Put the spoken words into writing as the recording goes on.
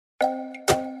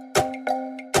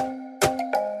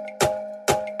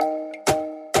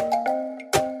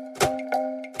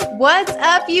What's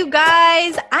up, you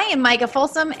guys? I am Micah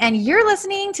Folsom, and you're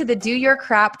listening to the Do Your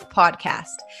Crap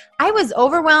podcast. I was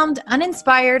overwhelmed,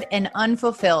 uninspired, and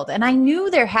unfulfilled, and I knew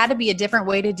there had to be a different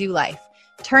way to do life.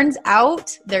 Turns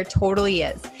out there totally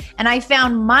is. And I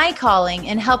found my calling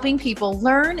in helping people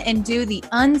learn and do the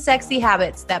unsexy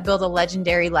habits that build a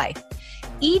legendary life.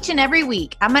 Each and every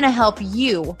week, I'm going to help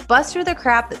you bust through the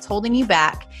crap that's holding you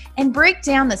back and break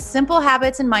down the simple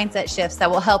habits and mindset shifts that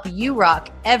will help you rock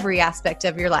every aspect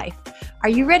of your life. Are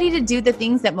you ready to do the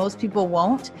things that most people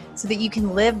won't so that you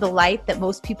can live the life that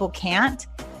most people can't?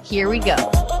 Here we go.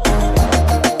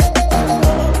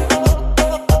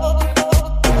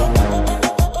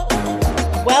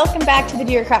 Welcome back to the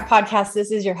Do Your Crap podcast.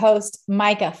 This is your host,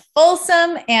 Micah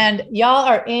Folsom, and y'all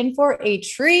are in for a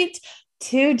treat.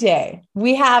 Today,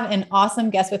 we have an awesome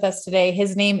guest with us today.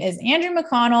 His name is Andrew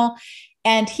McConnell,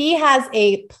 and he has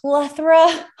a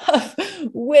plethora of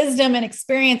wisdom and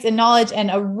experience and knowledge and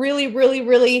a really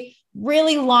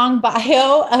long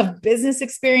bio of business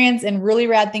experience and really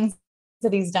rad things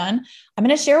that he's done. I'm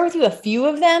going to share with you a few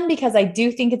of them because I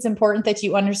do think it's important that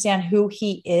you understand who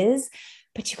he is.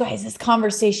 But you guys, this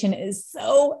conversation is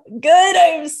so good.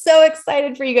 I'm so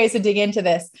excited for you guys to dig into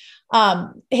this.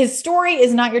 His story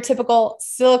is not your typical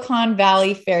Silicon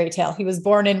Valley fairy tale. He was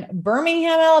born in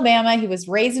Birmingham, Alabama. He was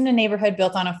raised in a neighborhood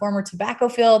built on a former tobacco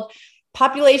field,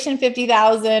 population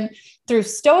 50,000. Through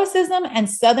stoicism and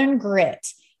Southern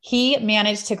grit, he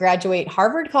managed to graduate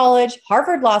Harvard College,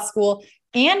 Harvard Law School,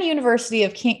 and University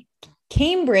of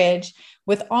Cambridge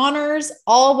with honors,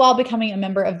 all while becoming a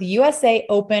member of the USA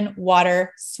Open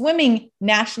Water Swimming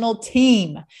National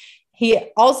Team. He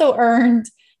also earned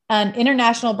an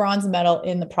international bronze medal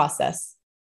in the process.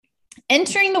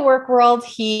 Entering the work world,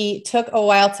 he took a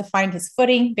while to find his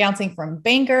footing, bouncing from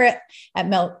banker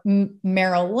at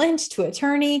Merrill Lynch to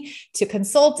attorney to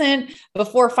consultant,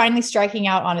 before finally striking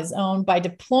out on his own. By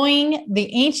deploying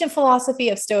the ancient philosophy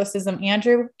of Stoicism,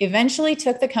 Andrew eventually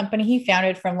took the company he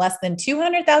founded from less than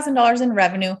 $200,000 in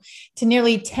revenue to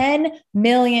nearly $10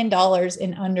 million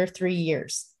in under 3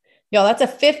 years. Y'all, that's a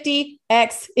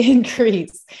 50x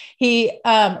increase. He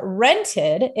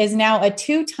rented is now a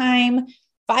two-time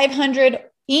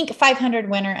Inc. 500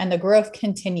 winner, and the growth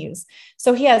continues.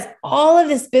 So he has all of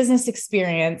this business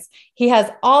experience. He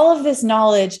has all of this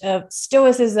knowledge of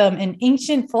stoicism and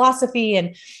ancient philosophy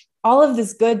and all of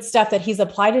this good stuff that he's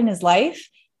applied in his life.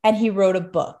 And he wrote a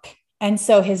book. And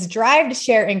so his drive to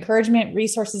share encouragement,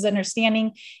 resources,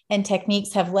 understanding, and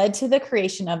techniques have led to the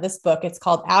creation of this book. It's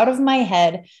called Out of My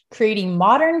Head: Creating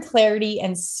Modern Clarity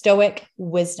and Stoic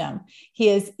Wisdom. He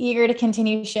is eager to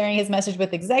continue sharing his message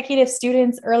with executives,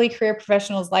 students, early career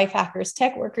professionals, life hackers,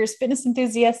 tech workers, fitness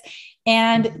enthusiasts,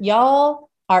 and y'all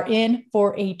are in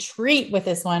for a treat with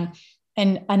this one.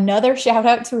 And another shout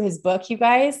out to his book, you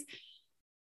guys.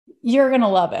 You're going to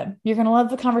love him. You're going to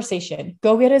love the conversation.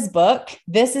 Go get his book.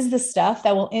 This is the stuff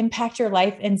that will impact your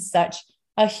life in such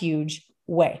a huge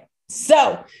way.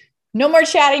 So no more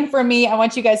chatting from me. I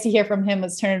want you guys to hear from him.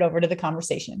 Let's turn it over to the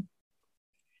conversation.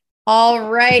 All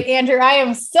right, Andrew, I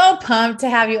am so pumped to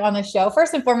have you on the show.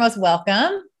 First and foremost,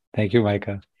 welcome. Thank you,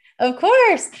 Micah. Of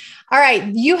course. All right.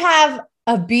 You have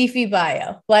a beefy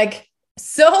bio, like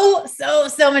so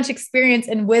much experience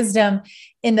and wisdom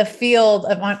in the field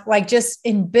of like just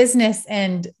in business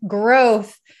and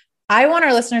growth. I want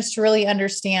our listeners to really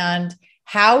understand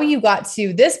how you got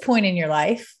to this point in your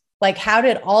life. Like, how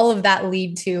did all of that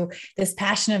lead to this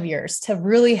passion of yours to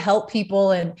really help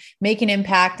people and make an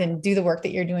impact and do the work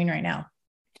that you're doing right now?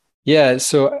 Yeah.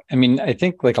 So, I mean, I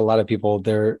think like a lot of people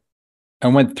I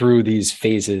went through these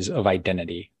phases of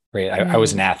identity, right? I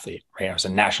was an athlete, right? I was a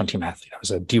national team athlete. I was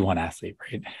a D1 athlete,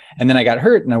 right? And then I got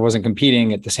hurt and I wasn't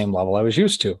competing at the same level I was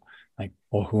used to. Like,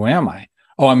 well, who am I?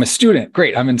 Oh, I'm a student.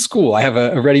 Great. I'm in school. I have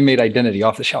a ready-made identity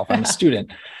off the shelf. I'm a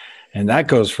student. And that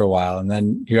goes for a while. And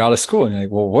then you're out of school and you're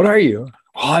like, well, what are you?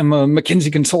 Well, I'm a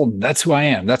McKinsey consultant. That's who I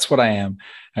am. That's what I am.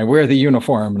 I wear the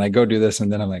uniform and I go do this.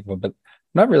 And then I'm like, well, but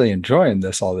I'm not really enjoying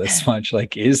this all this much.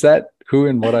 Like, is that who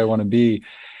and what I want to be?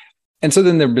 And so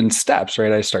then there've been steps,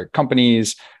 right? I start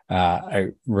companies,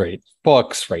 I write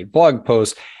books, write blog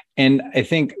posts. And I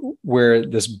think where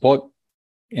this book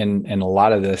and a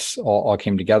lot of this all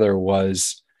came together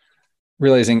was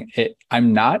realizing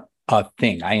I'm not a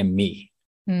thing. I am me,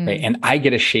 right? And I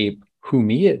get to shape who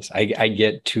me is. I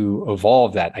get to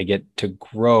evolve that. I get to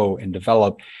grow and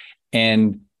develop.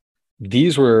 And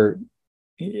these were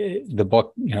the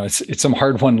book, it's some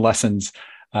hard-won lessons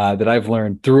that I've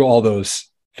learned through all those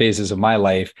phases of my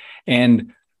life.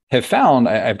 And have found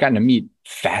I've gotten to meet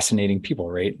fascinating people,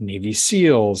 right? Navy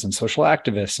SEALs and social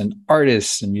activists and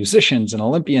artists and musicians and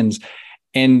Olympians,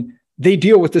 and they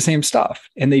deal with the same stuff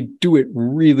and they do it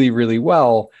really, really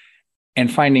well. And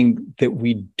finding that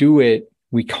we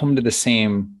come to the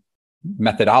same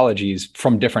methodologies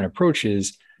from different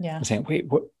approaches. Yeah. And saying, wait,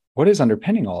 what is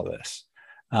underpinning all this?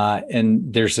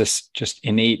 And there's this just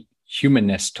innate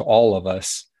humanness to all of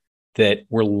us that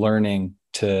we're learning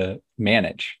to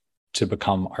manage to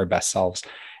become our best selves.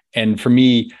 And for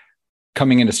me,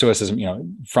 coming into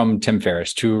Stoicism, from Tim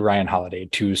Ferriss to Ryan Holiday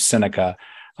to Seneca,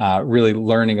 really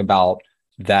learning about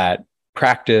that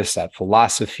practice, that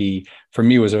philosophy, for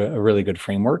me was a really good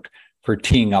framework for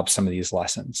teeing up some of these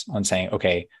lessons on saying,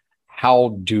 okay,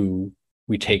 how do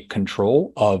we take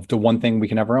control of the one thing we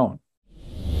can never own?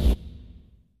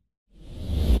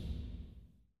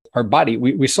 Our body,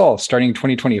 we saw starting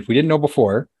 2020, if we didn't know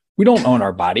before, we don't own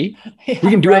our body. Yeah, we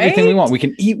can do everything we want. We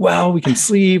can eat well, we can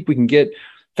sleep, we can get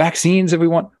vaccines if we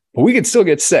want, but we can still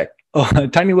get sick. A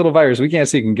tiny little virus we can't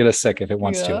see can get us sick if it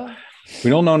wants to. We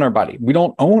don't own our body. We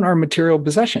don't own our material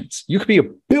possessions. You could be a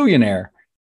billionaire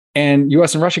and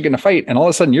US and Russia get in a fight and all of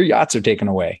a sudden your yachts are taken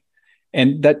away.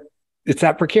 And it's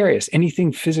that precarious.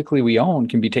 Anything physically we own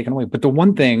can be taken away. But the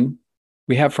one thing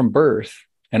we have from birth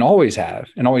and always have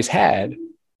and always had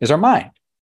is our mind,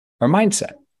 our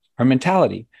mindset, our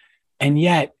mentality. And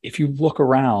yet, if you look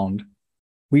around,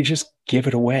 we just give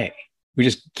it away. We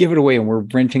just give it away and we're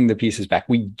renting the pieces back.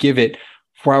 We give it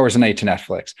 4 hours a night to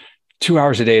Netflix, 2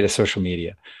 hours a day to social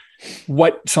media.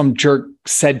 What some jerk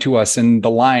said to us in the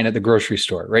line at the grocery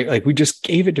store, right? Like we just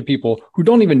gave it to people who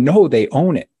don't even know they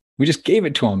own it. We just gave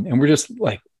it to them and we're just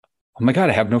like, oh my God,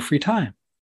 I have no free time.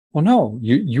 Well, no,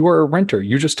 you are a renter.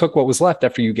 You just took what was left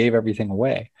after you gave everything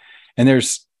away. And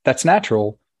that's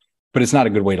natural, but it's not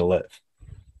a good way to live.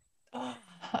 Oh,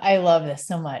 I love this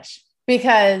so much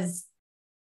because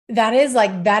that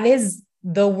is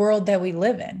the world that we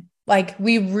live in. Like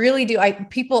we really do.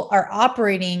 People are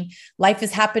operating, life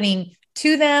is happening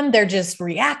to them. They're just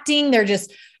reacting.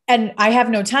 And I have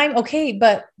no time. Okay.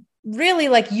 But really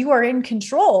like you are in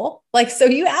control. Like, so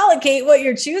you allocate what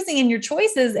you're choosing and your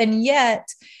choices. And yet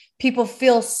people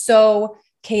feel so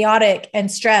chaotic and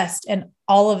stressed and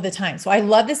all of the time. So I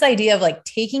love this idea of like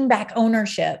taking back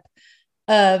ownership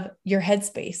of your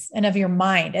headspace and of your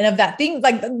mind and of that thing,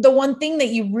 like the one thing that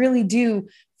you really do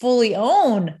fully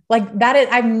own. Like that is,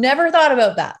 I've never thought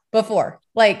about that before.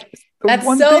 Like that's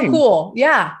so cool.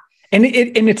 Yeah. And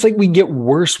it's like we get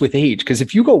worse with age. Because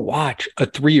if you go watch a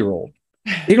 3-year-old,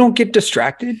 they don't get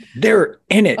distracted. They're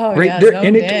in it, right? Yeah, they're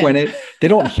in it to win it. They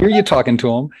don't hear you talking to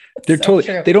them. They're so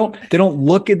totally, they don't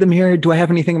look at the mirror. Do I have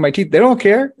anything in my teeth? They don't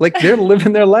care. Like they're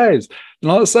living their lives.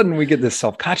 And all of a sudden we get this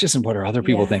self-conscious and what are other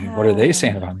people thinking? What are they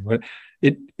saying about me?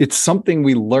 It's something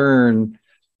we learn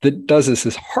that does us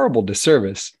this horrible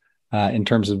disservice in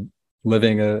terms of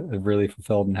living a really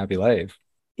fulfilled and happy life.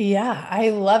 Yeah, I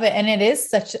love it. And it is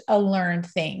such a learned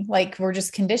thing. Like we're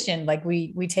just conditioned, like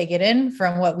we take it in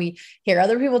from what we hear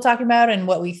other people talking about and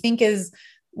what we think is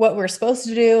what we're supposed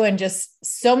to do and just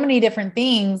so many different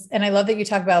things. And I love that you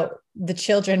talk about the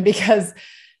children because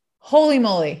holy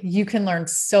moly, you can learn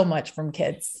so much from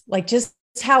kids. Like just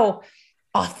how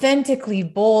authentically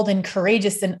bold and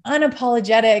courageous and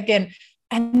unapologetic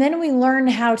and then we learn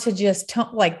how to just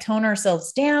tone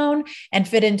ourselves down and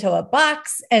fit into a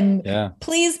box and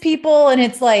please people. And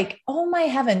it's like, oh my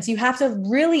heavens, you have to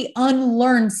really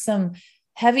unlearn some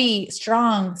heavy,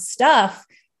 strong stuff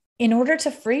in order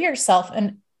to free yourself.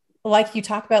 And like you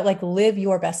talk about, like live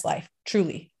your best life,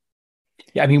 truly.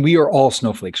 Yeah. I mean, we are all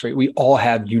snowflakes, right? We all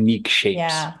have unique shapes.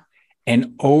 Yeah.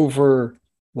 And over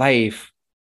life,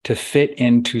 to fit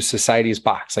into society's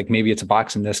box. Like maybe it's a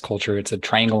box in this culture, it's a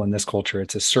triangle in this culture,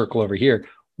 it's a circle over here.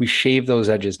 We shave those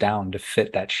edges down to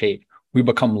fit that shape. We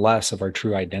become less of our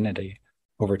true identity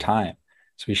over time.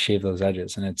 So we shave those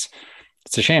edges and it's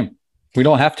a shame. We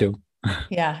don't have to.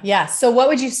 Yeah. Yeah. So what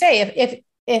would you say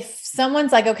if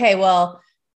someone's like, okay, well,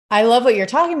 I love what you're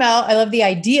talking about. I love the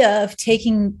idea of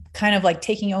taking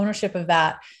ownership of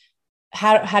that.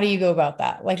 How do you go about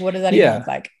that? Like, what does that even look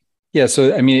like? Yeah.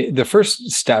 So, I mean, the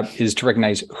first step is to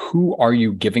recognize who are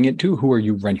you giving it to? Who are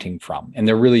you renting from? And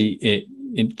they're really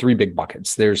in 3 big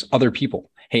buckets. There's other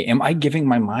people. Hey, am I giving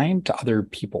my mind to other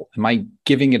people? Am I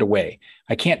giving it away?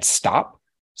 I can't stop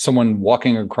someone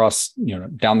walking across,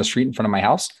 down the street in front of my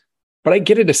house, but I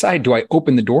get to decide, do I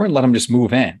open the door and let them just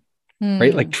move in?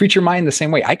 Right? Like treat your mind the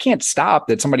same way. I can't stop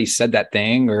that somebody said that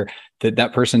thing or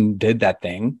that person did that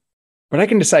thing. But I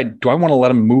can decide, do I want to let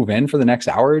them move in for the next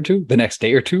hour or two, the next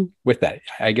day or two with that?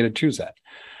 I get to choose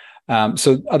that.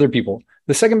 So other people.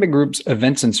 The second big group's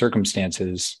events and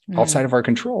circumstances outside of our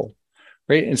control,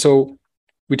 right? And so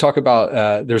we talk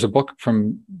about, there's a book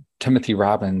from Timothy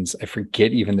Robbins. I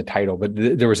forget even the title, but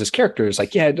there was this character. It's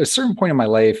like, yeah, at a certain point in my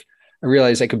life, I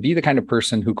realized I could be the kind of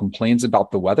person who complains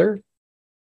about the weather,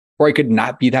 or I could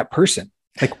not be that person.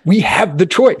 Like, we have the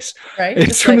choice. Right.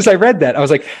 As soon as I read that, I was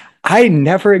like, I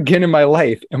never again in my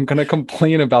life am going to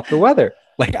complain about the weather.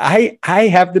 Like, I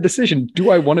have the decision.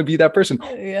 Do I want to be that person?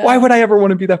 Yeah. Why would I ever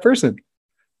want to be that person?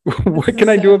 What can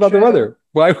I do about the weather?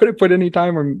 Why would I put any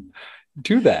time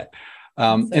into that?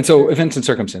 And so events and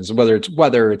circumstances, whether it's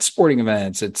weather, it's sporting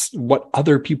events, it's what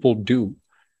other people do,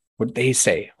 what they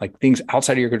say, like things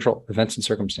outside of your control, events and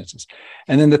circumstances.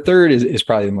 And then the third is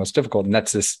probably the most difficult. And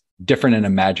that's this different and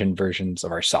imagined versions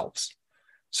of ourselves.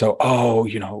 So,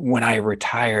 when I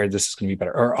retired, this is going to be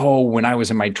better. Or, when I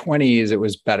was in my 20s, it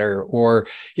was better. Or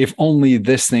if only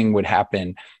this thing would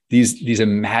happen, these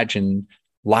imagined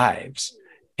lives.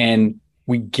 And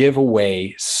we give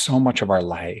away so much of our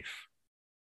life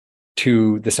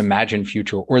to this imagined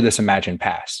future or this imagined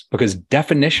past, because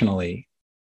definitionally,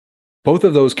 both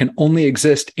of those can only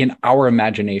exist in our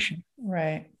imagination.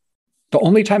 Right. The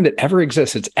only time that ever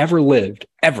exists, it's ever lived,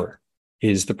 ever,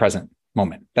 is the present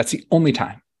moment. That's the only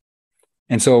time.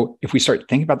 And so if we start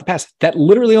thinking about the past, that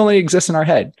literally only exists in our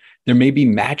head. There may be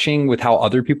matching with how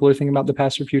other people are thinking about the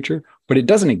past or future, but it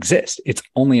doesn't exist. It's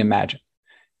only imagined.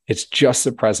 It's just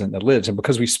the present that lives. And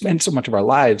because we spend so much of our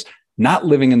lives not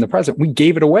living in the present, we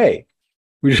gave it away.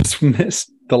 We just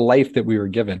missed the life that we were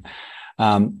given.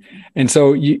 And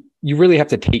so you really have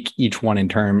to take each one in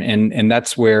turn. And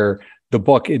that's where the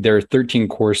book, there are 13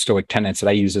 core Stoic tenets that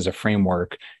I use as a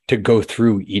framework to go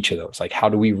through each of those. Like, how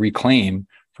do we reclaim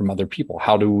from other people?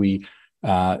 How do we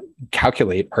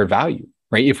calculate our value,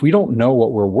 right? If we don't know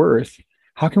what we're worth,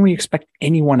 how can we expect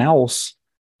anyone else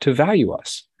to value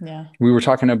us? Yeah. We were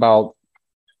talking about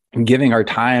giving our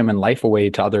time and life away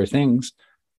to other things.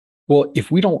 Well,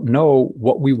 if we don't know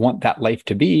what we want that life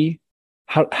to be,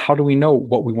 how do we know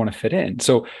what we want to fit in?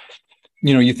 So,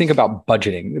 you think about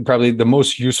budgeting. Probably the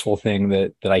most useful thing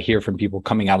that I hear from people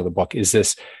coming out of the book is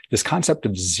this concept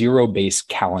of zero-based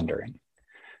calendaring.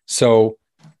 So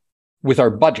with our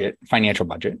budget, financial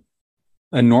budget,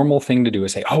 a normal thing to do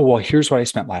is say, oh, well, here's what I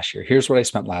spent last year. Here's what I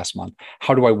spent last month.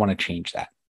 How do I want to change that?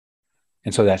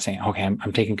 And so that's saying, okay,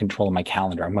 I'm taking control of my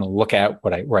calendar. I'm going to look at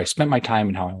where I spent my time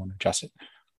and how I want to adjust it.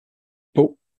 But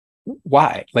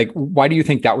why? Like, why do you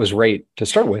think that was right to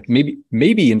start with?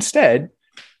 Maybe instead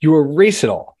you erase it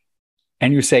all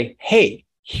and you say, hey,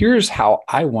 here's how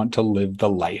I want to live the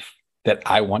life that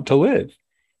I want to live.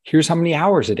 Here's how many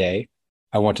hours a day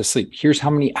I want to sleep. Here's how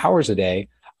many hours a day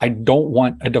I don't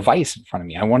want a device in front of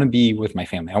me. I want to be with my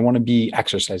family. I want to be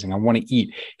exercising. I want to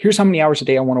eat. Here's how many hours a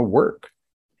day I want to work.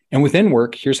 And within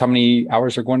work, here's how many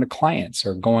hours are going to clients,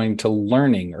 or going to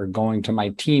learning, or going to my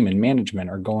team and management,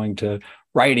 or going to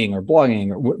writing or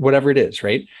blogging, or whatever it is,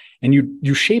 right? And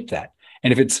you shape that.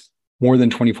 And if it's more than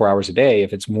 24 hours a day,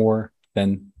 if it's more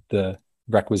than the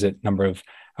requisite number of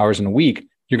hours in a week,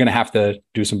 you're going to have to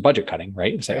do some budget cutting,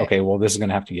 right? And say, okay, well, this is going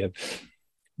to have to give.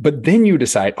 But then you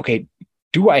decide, okay,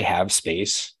 do I have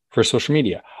space for social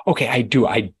media? Okay, I do.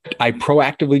 I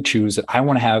proactively choose that I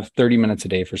want to have 30 minutes a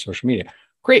day for social media.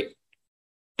 Great.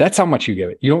 That's how much you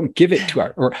give it. You don't give it 2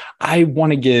 hours. Or I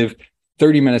want to give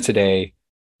 30 minutes a day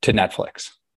to Netflix.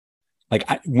 Like,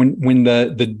 when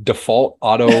the default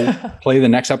auto play the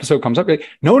next episode comes up, like,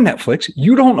 no, Netflix,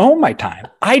 you don't own my time.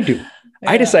 I do.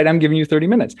 Yeah. I decide I'm giving you 30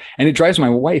 minutes. And it drives my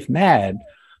wife mad,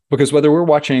 because whether we're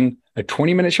watching a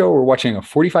 20-minute show or we're watching a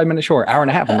 45-minute show or hour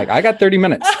and a half, I'm like, I got 30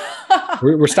 minutes.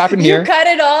 We're stopping here. You cut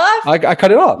it off? I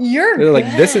cut it off. They're like,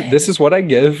 this is what I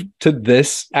give to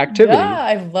this activity. Yeah,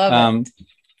 I love it.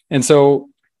 And so,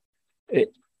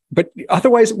 but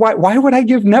otherwise, why would I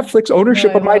give Netflix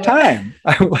ownership of my time?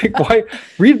 I'm like, why?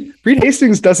 Reed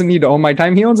Hastings doesn't need to own my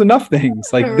time. He owns enough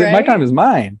things. Like, right? My time is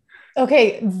mine.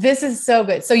 Okay, this is so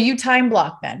good. So you time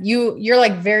block then. You're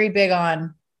like very big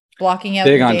on blocking out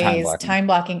days, time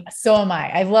blocking. So am I.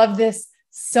 I love this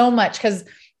so much because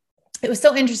it was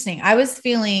so interesting. I was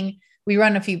feeling, we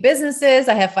run a few businesses.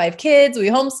 I have 5 kids. We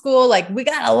homeschool. Like, we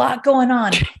got a lot going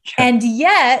on. Yeah. And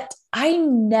yet I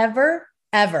never,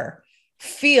 ever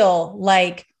feel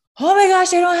like, oh my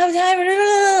gosh, I don't have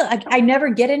time. I never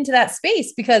get into that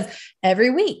space, because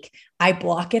every week I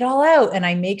block it all out and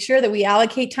I make sure that we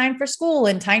allocate time for school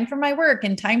and time for my work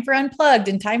and time for Unplugged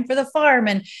and time for the farm.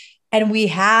 And we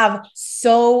have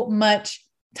so much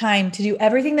time to do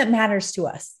everything that matters to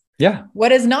us. Yeah.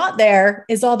 What is not there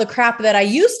is all the crap that I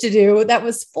used to do that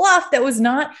was fluff, that was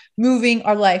not moving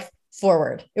our life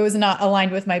forward. It was not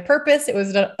aligned with my purpose. It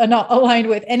was not aligned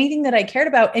with anything that I cared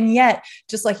about. And yet,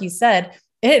 just like you said,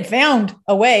 it had found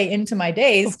a way into my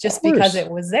days just because it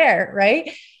was there.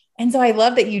 Right. And so I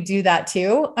love that you do that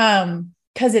too.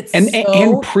 Cause it's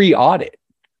and pre-audit,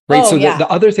 right? So the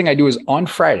other thing I do is on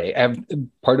Friday, I have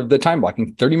part of the time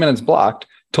blocking, 30 minutes blocked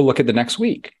to look at the next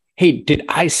week. Hey, did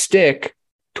I stick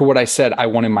to what I said I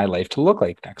wanted my life to look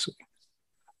like next week?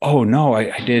 Oh no,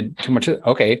 I did too much.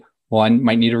 Okay. Well, I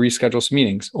might need to reschedule some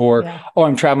meetings, or, oh,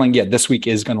 I'm traveling. Yeah, this week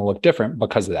is going to look different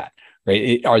because of that.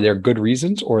 Right? Are there good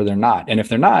reasons or they're not? And if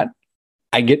they're not,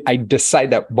 I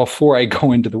decide that before I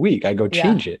go into the week, I go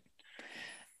change it.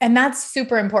 And that's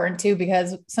super important too,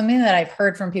 because something that I've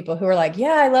heard from people who are like,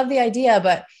 yeah, I love the idea,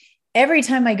 but every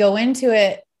time I go into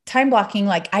it, time blocking,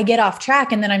 like I get off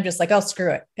track and then I'm just like, oh,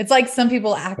 screw it. It's like some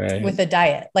people act with a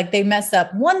diet. Like they mess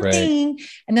up one thing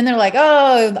and then they're like,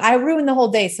 oh, I ruined the whole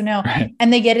day. So now,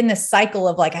 and they get in this cycle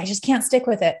of like, I just can't stick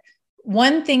with it.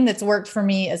 One thing that's worked for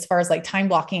me as far as like time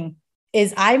blocking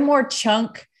is I more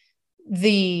chunk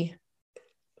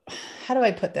how do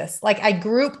I put this? Like I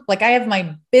group, like I have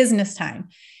my business time.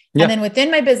 And then within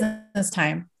my business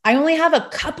time, I only have a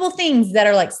couple things that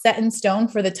are like set in stone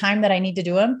for the time that I need to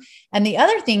do them. And the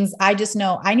other things, I just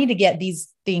know I need to get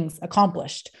these things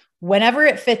accomplished. Whenever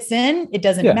it fits in, it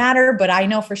doesn't matter, but I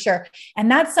know for sure.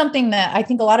 And that's something that I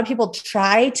think a lot of people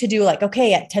try to do, like,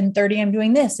 okay, at 10:30, I'm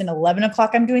doing this, and 11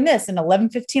 o'clock, I'm doing this, and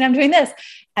 11:15, I'm doing this.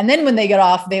 And then when they get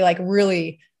off, they like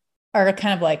really are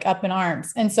kind of like up in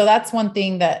arms. And so that's one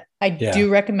thing that I do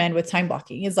recommend with time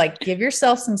blocking is like, give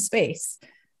yourself some space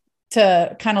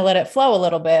to kind of let it flow a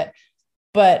little bit.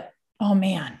 But, oh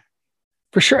man.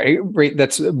 For sure. Right.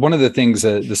 That's one of the things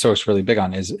that the Stoics really big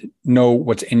on is know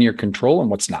what's in your control and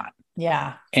what's not.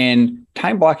 Yeah. And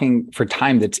time blocking for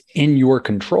time that's in your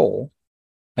control.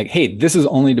 Like, hey, this is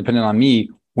only dependent on me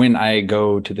when I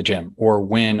go to the gym or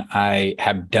when I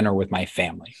have dinner with my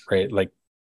family, right? Like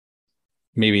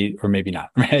maybe, or maybe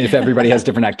not, right? If everybody has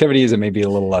different activities, it may be a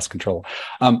little less control.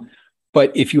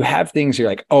 But if you have things, you're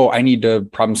like, oh, I need to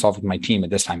problem solve with my team at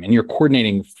this time, and you're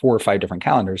coordinating 4 or 5 different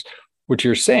calendars, what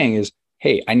you're saying is,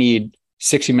 hey, I need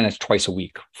 60 minutes twice a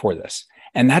week for this.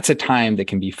 And that's a time that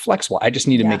can be flexible. I just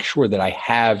need to make sure that I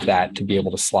have that to be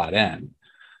able to slot in.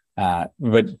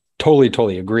 But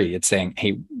totally agree. It's saying,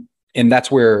 hey, and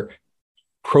that's where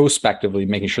prospectively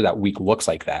making sure that week looks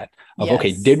like that of,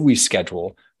 okay, did we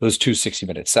schedule those 2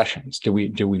 60-minute sessions? Did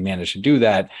we manage to do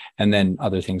that? And then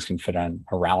other things can fit on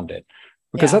around it.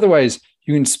 Because otherwise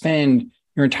you can spend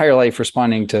your entire life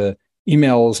responding to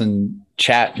emails and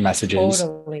chat messages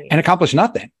and accomplish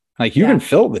nothing. Like you can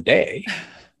fill the day,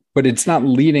 but it's not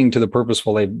leading to the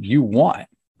purposeful life you want,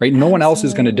 right? No one else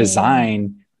is going to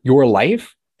design your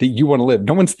life that you want to live.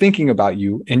 No one's thinking about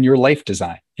you in your life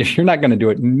design. If you're not going to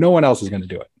do it, no one else is going to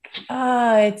do it.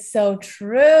 It's so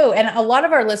true. And a lot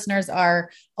of our listeners are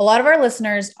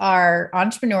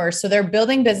entrepreneurs. So they're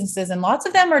building businesses and lots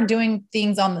of them are doing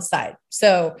things on the side.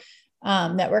 So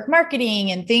network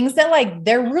marketing and things that like,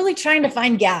 they're really trying to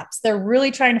find gaps. They're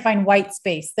really trying to find white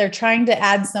space. They're trying to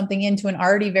add something into an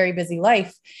already very busy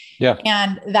life. Yeah.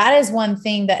 And that is one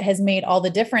thing that has made all the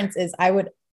difference is I would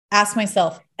ask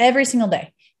myself every single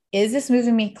day, is this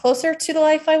moving me closer to the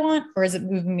life I want, or is it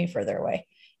moving me further away?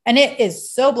 And it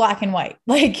is so black and white.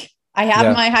 Like I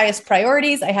have my highest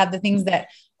priorities. I have the things that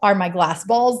are my glass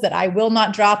balls that I will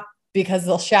not drop because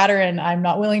they'll shatter and I'm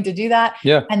not willing to do that.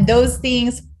 Yeah. And those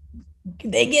things,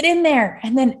 they get in there.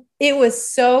 And then it was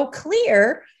so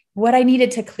clear what I needed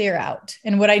to clear out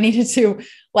and what I needed to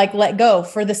like, let go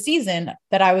for the season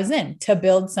that I was in to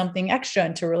build something extra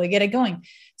and to really get it going.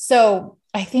 So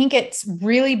I think it's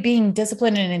really being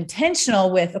disciplined and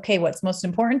intentional with, okay, what's most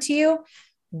important to you?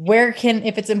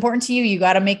 If it's important to you, you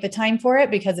got to make the time for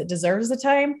it because it deserves the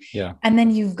time. Yeah. And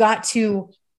then you've got to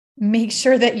make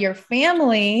sure that your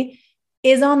family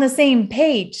is on the same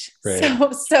page. Right.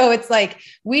 So it's like,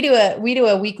 we do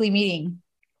a weekly meeting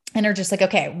and are just like,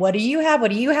 okay, what do you have?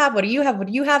 What do you have? What do you have? What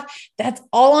do you have? That's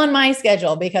all on my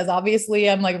schedule because obviously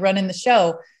I'm like running the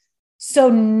show. So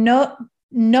no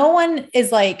one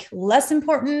is like less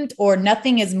important or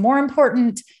nothing is more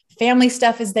important. Family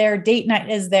stuff is there. Date night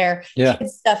is there.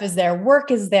 Kids stuff is there.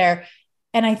 Work is there.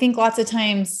 And I think lots of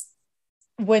times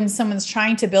when someone's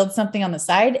trying to build something on the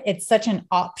side, it's such an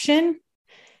option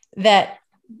that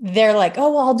they're like,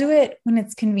 oh, well, I'll do it when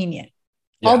it's convenient.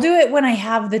 I'll do it when I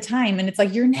have the time. And it's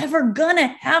like, you're never gonna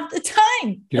have the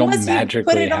time. You don't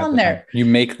magically put it on there. You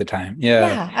make the time.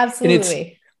 Yeah,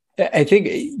 absolutely. I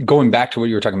think going back to what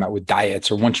you were talking about with diets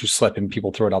or once you slip and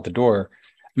people throw it out the door,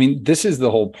 I mean, this is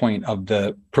the whole point of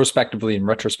the prospectively and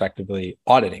retrospectively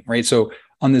auditing, right? So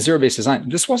on the zero-based design,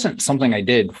 this wasn't something I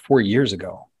did 4 years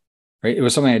ago, right? It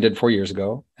was something I did 4 years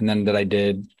ago. And then that I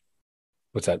did,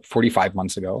 45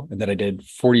 months ago. And that I did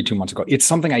 42 months ago. It's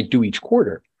something I do each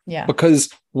quarter. Yeah. Because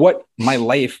what my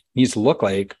life needs to look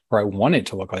like, or I want it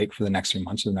to look like for the next 3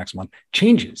 months or the next month,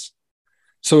 changes.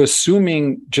 So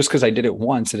assuming just because I did it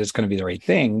once that it's going to be the right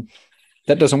thing,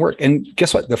 that doesn't work. And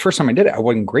guess what? The first time I did it, I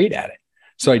wasn't great at it.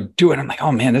 So I do it. I'm like,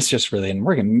 oh man, this just really isn't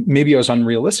working. Maybe I was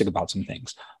unrealistic about some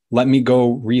things. Let me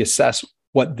go reassess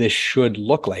what this should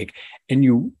look like. And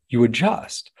you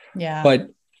adjust. Yeah. But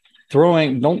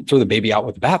don't throw the baby out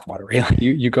with the bathwater, right?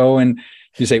 You go and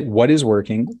you say, what is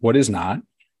working? What is not?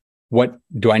 What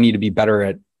do I need to be better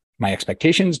at my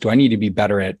expectations? Do I need to be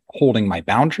better at holding my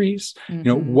boundaries?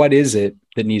 What is it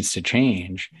that needs to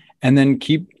change? And then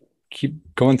keep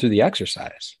going through the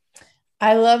exercise.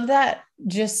 I love that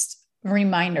just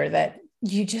reminder that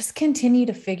you just continue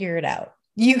to figure it out.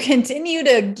 You continue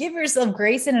to give yourself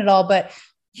grace in it all, but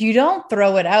you don't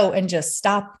throw it out and just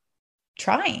stop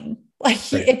trying. Like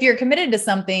right. If you're committed to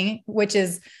something, which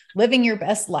is living your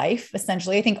best life,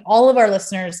 essentially, I think all of our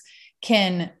listeners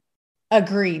can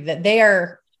agree that they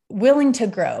are willing to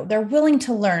grow. They're willing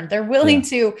to learn. They're willing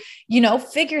to,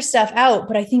 figure stuff out.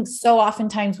 But I think so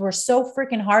oftentimes we're so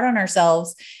freaking hard on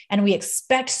ourselves and we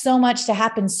expect so much to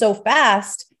happen so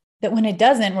fast that when it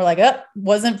doesn't, we're like, oh,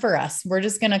 wasn't for us. We're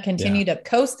just going to continue to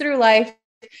coast through life.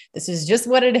 This is just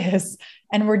what it is.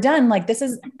 And we're done. Like this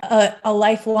is a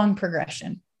lifelong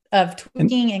progression of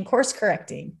tweaking and course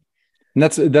correcting. And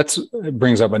that's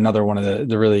brings up another one of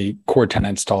the really core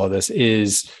tenets to all of this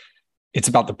is it's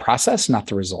about the process, not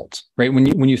the results, right?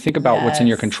 When you think about what's in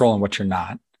your control and what you're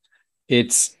not,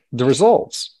 it's the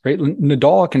results, right?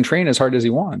 Nadal can train as hard as he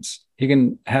wants. He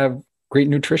can have great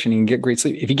nutrition. He can get great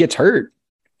sleep. If he gets hurt,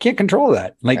 can't control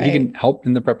that. Like he can help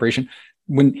in the preparation.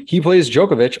 When he plays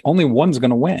Djokovic, only one's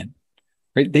going to win,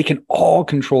 right? They can all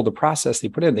control the process they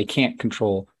put in. They can't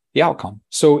control the outcome.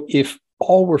 So if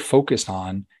all we're focused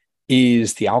on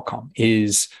is the outcome,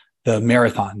 is the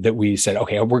marathon that we said,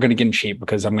 okay, we're going to get in shape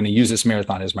because I'm going to use this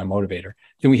marathon as my motivator.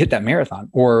 Then we hit that marathon,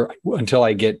 or until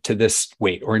I get to this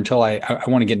weight, or until I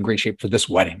want to get in great shape for this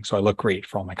wedding. So I look great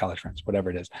for all my college friends, whatever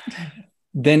it is.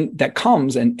 Then that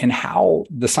comes and how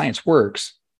the science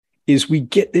works is we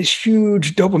get this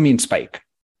huge dopamine spike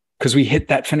because we hit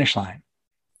that finish line.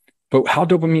 But how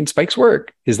dopamine spikes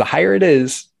work is the higher it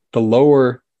is, the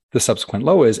lower the subsequent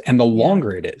low is, and the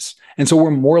longer it is. And so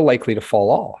we're more likely to fall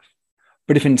off.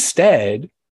 But if instead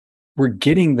we're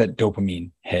getting that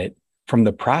dopamine hit from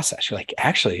the process, you're like,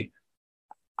 actually,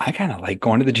 I kind of like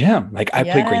going to the gym. Like I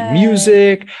play great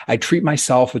music. I treat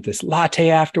myself with this latte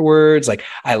afterwards. Like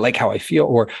I like how I feel.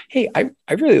 Or, hey,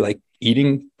 I really like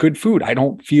eating good food. I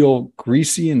don't feel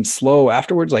greasy and slow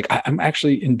afterwards. Like I'm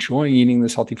actually enjoying eating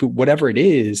this healthy food. Whatever it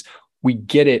is, we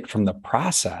get it from the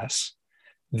process.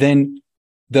 Then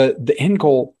the end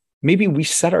goal, maybe we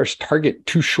set our target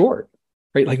too short.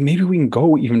 Right? Like maybe we can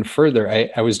go even further.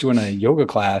 I was doing a yoga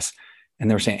class and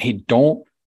they were saying, hey, don't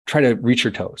try to reach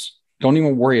your toes. Don't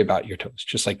even worry about your toes.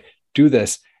 Just like do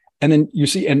this. And then you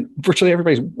see, and virtually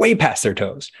everybody's way past their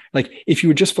toes. Like if you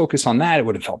would just focus on that, it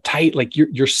would have felt tight. Like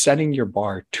you're setting your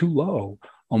bar too low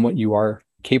on what you are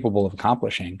capable of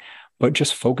accomplishing, but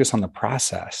just focus on the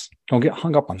process. Don't get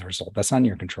hung up on the result. That's not in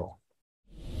your control.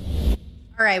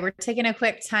 All right, we're taking a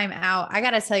quick time out. I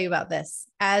got to tell you about this.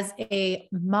 As a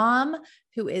mom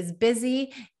who is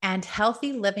busy and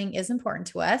healthy living is important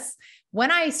to us, when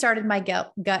I started my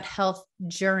gut health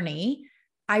journey,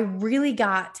 I really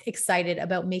got excited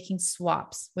about making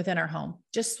swaps within our home,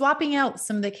 just swapping out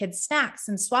some of the kids' snacks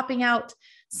and swapping out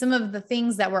some of the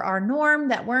things that were our norm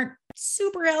that weren't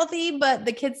super healthy, but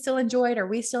the kids still enjoyed or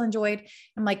we still enjoyed.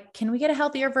 I'm like, can we get a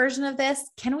healthier version of this?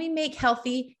 Can we make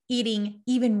healthy eating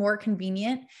even more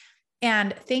convenient?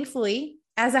 And thankfully,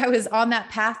 as I was on that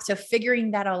path to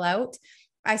figuring that all out,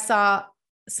 I saw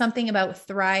something about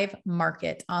Thrive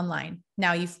Market online.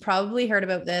 Now you've probably heard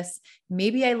about this.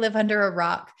 Maybe I live under a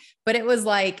rock, but it was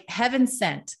like heaven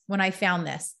sent when I found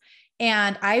this.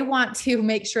 And I want to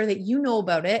make sure that you know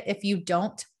about it if you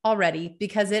don't already,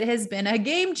 because it has been a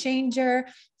game changer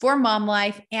for mom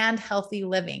life and healthy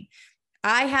living.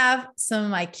 I have some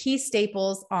of my key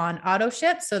staples on auto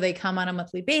ship. So they come on a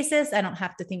monthly basis. I don't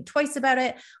have to think twice about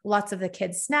it. Lots of the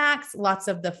kids' snacks, lots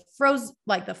of the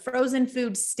frozen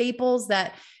food staples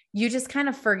that you just kind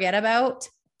of forget about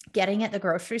getting at the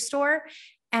grocery store.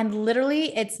 And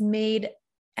literally it's made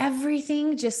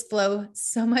everything just flow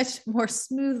so much more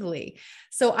smoothly.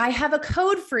 So I have a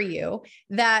code for you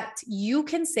that you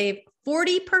can save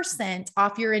 40%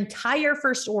 off your entire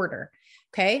first order.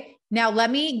 Okay. Now let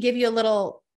me give you a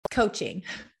little coaching.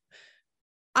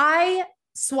 I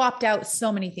swapped out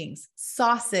so many things,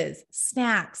 sauces,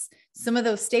 snacks, some of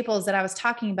those staples that I was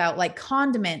talking about, like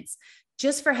condiments,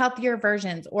 just for healthier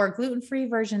versions or gluten-free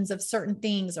versions of certain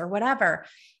things or whatever.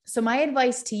 So my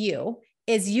advice to you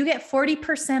is you get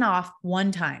 40% off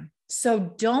one time.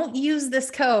 So don't use this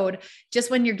code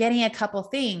just when you're getting a couple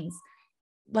things.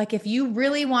 Like if you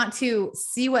really want to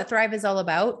see what Thrive is all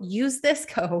about, use this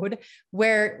code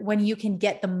where when you can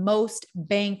get the most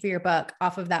bang for your buck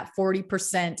off of that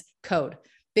 40% code.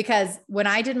 Because when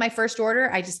I did my first order,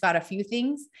 I just got a few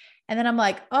things. And then I'm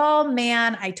like, oh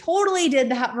man, I totally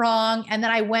did that wrong. And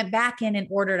then I went back in and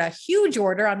ordered a huge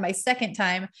order on my second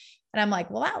time. And I'm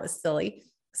like, well, that was silly.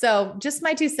 So just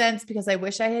my 2 cents, because I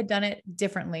wish I had done it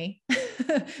differently.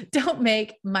 Don't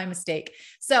make my mistake.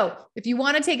 So if you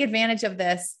want to take advantage of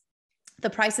this, the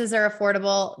prices are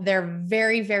affordable. They're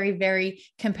very, very, very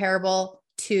comparable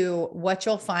to what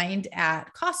you'll find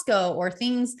at Costco or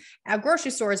things at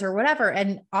grocery stores or whatever.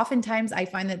 And oftentimes I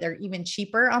find that they're even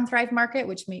cheaper on Thrive Market,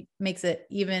 which makes it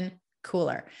even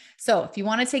cooler. So if you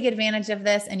want to take advantage of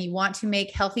this and you want to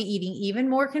make healthy eating even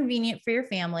more convenient for your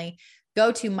family,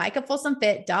 go to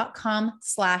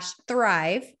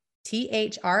micahfolsomfit.com/thrive,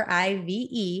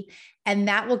 THRIVE, and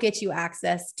that will get you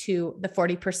access to the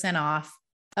 40% off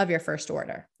of your first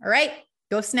order. All right,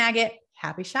 go snag it.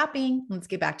 Happy shopping. Let's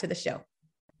get back to the show.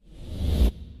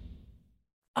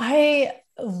 I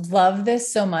love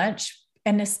this so much.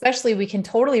 And especially we can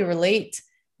totally relate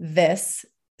this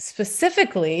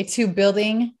specifically to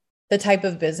building the type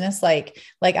of business. Like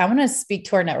I want to speak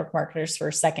to our network marketers for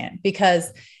a second,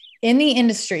 because in the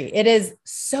industry, it is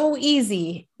so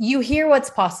easy. You hear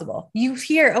what's possible. You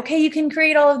hear, okay, you can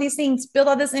create all of these things, build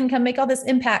all this income, make all this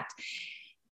impact.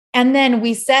 And then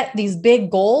we set these big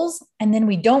goals, and then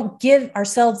we don't give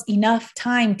ourselves enough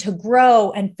time to grow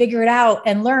and figure it out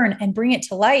and learn and bring it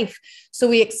to life. So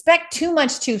we expect too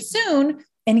much too soon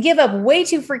and give up way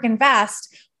too freaking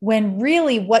fast, when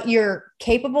really what you're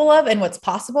capable of and what's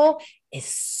possible is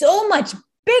so much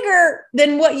bigger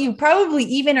than what you probably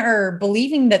even are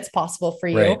believing that's possible for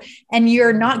you. Right. And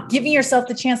you're not giving yourself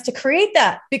the chance to create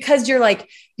that because you're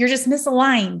just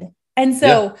misaligned. And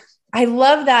so I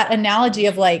love that analogy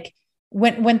of like,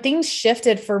 when things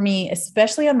shifted for me,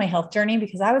 especially on my health journey,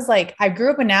 because I was like, I grew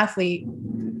up an athlete.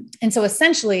 And so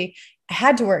essentially I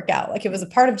had to work out. Like it was a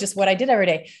part of just what I did every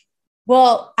day.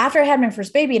 Well, after I had my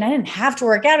first baby and I didn't have to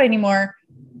work out anymore,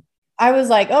 I was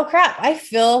like, oh crap, I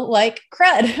feel like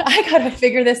crud. I got to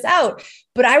figure this out.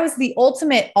 But I was the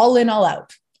ultimate all in, all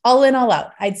out, all in, all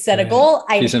out. I'd set a goal.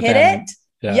 I'd hit it.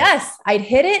 Yeah. Yes, I'd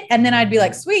hit it. And then I'd be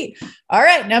like, sweet. All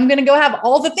right. Now I'm going to go have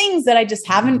all the things that I just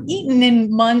haven't eaten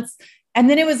in months. And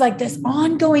then it was like this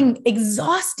ongoing,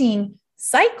 exhausting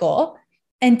cycle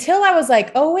until I was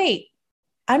like, oh, wait,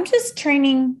 I'm just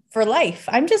training for life.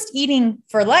 I'm just eating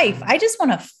for life. I just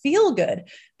want to feel good.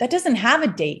 That doesn't have a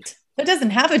date. That doesn't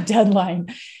have a deadline.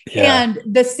 Yeah. And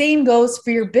the same goes for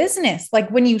your business.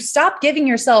 Like when you stop giving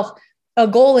yourself a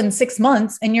goal in 6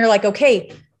 months and you're like,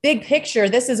 okay, big picture,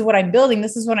 this is what I'm building.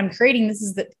 This is what I'm creating. This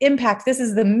is the impact. This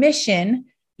is the mission.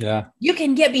 Yeah. You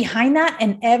can get behind that.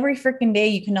 And every freaking day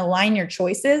you can align your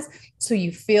choices so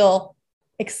you feel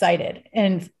excited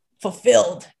and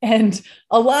fulfilled and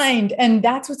aligned. And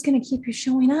that's what's going to keep you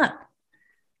showing up.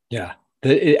 Yeah.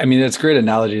 That's great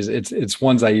analogies. It's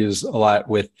ones I use a lot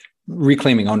with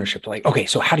reclaiming ownership. Like, okay,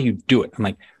 so how do you do it? I'm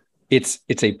like, it's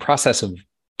a process of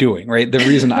doing, right? The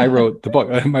reason I wrote the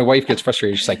book, my wife gets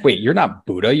frustrated. She's like, wait, you're not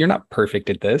Buddha. You're not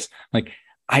perfect at this. I'm like,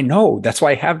 I know, that's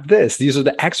why I have this. These are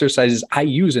the exercises I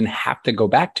use and have to go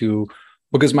back to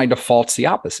because my default's the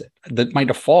opposite. That my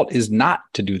default is not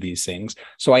to do these things.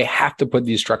 So I have to put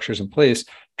these structures in place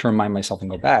to remind myself and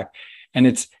go back. And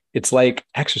it's like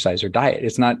exercise or diet.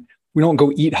 It's not, we don't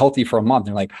go eat healthy for a month.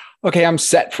 They're like, okay, I'm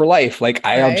set for life. Like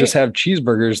I'll just have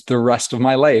cheeseburgers the rest of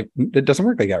my life. It doesn't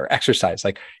work like that. Or exercise.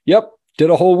 Like, yep, did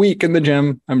a whole week in the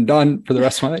gym. I'm done for the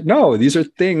rest of my life. No, these are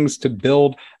things to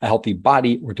build a healthy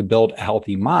body or to build a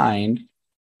healthy mind.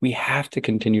 We have to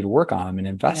continue to work on them and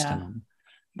invest in them.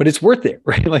 But it's worth it,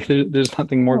 right? Like there's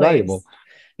nothing more valuable.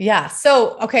 Yeah.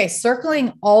 So, okay,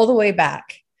 circling all the way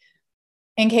back,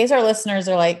 in case our listeners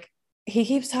are like, he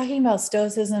keeps talking about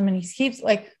stoicism and he keeps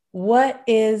like, what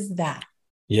is that?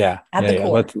 Yeah.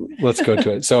 Let's go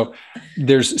to it. So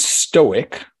there's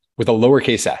stoic with a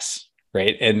lowercase s,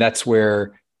 right? And that's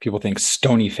where people think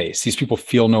stony face. These people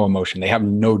feel no emotion. They have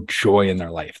no joy in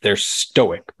their life. They're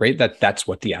stoic, right? That's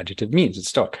what the adjective means. It's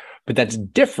stoic, but that's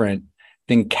different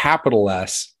than capital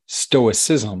S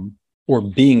stoicism or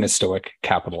being a stoic,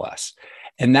 capital S.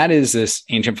 And that is this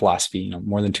ancient philosophy,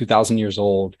 more than 2000 years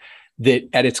old, that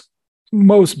at its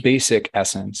most basic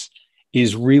essence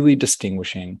is really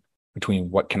distinguishing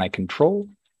between what can I control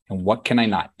and what can I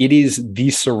not. It is the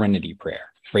serenity prayer,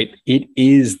 right? It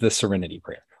is the serenity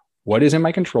prayer. What is in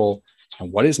my control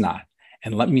and what is not?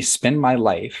 And let me spend my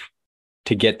life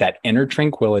to get that inner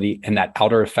tranquility and that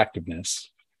outer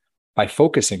effectiveness by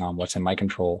focusing on what's in my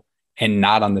control and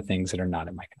not on the things that are not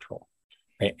in my control.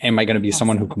 Right? Am I going to be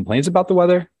someone who complains about the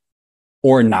weather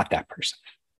or not that person?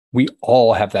 We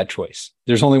all have that choice.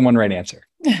 There's only one right answer.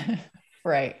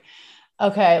 Right.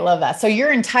 Okay. I love that. So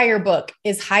your entire book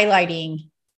is highlighting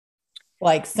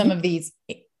like some of these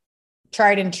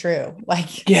tried and true,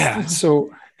 like, yeah. So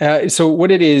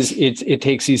what it is, it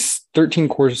takes these 13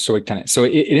 core Stoic tenets. So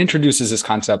it introduces this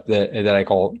concept that I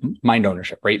call mind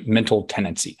ownership, right? Mental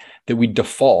tenancy, that we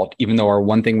default, even though our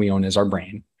one thing we own is our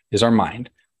brain, is our mind,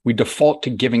 we default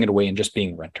to giving it away and just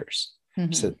being renters.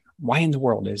 Mm-hmm. So why in the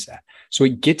world is that? So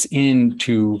it gets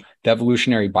into the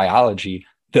evolutionary biology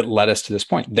that led us to this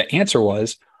point. The answer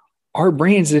was our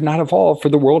brains did not evolve for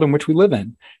the world in which we live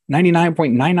in.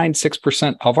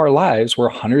 99.996% of our lives were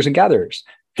hunters and gatherers.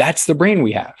 That's the brain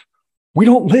we have. We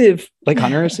don't live like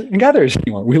hunters and gatherers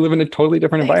anymore. We live in a totally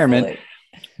different environment.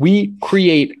 We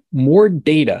create more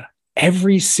data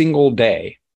every single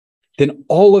day than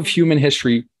all of human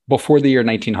history before the year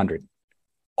 1900.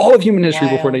 All of human history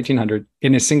before 1900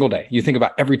 in a single day. You think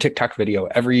about every TikTok video,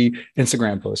 every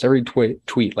Instagram post, every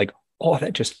tweet, like all of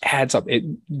that just adds up.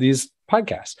 These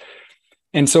podcasts.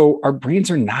 And so our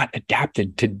brains are not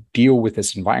adapted to deal with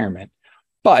this environment,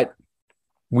 but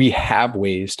we have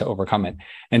ways to overcome it.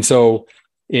 And so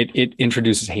it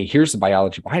introduces, hey, here's the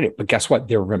biology behind it, but guess what?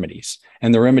 There are remedies.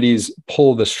 And the remedies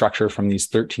pull the structure from these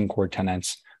 13 core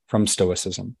tenets from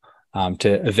Stoicism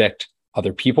to evict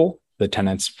other people, the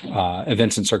tenets,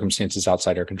 events and circumstances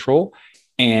outside our control,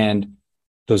 and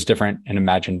those different and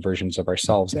imagined versions of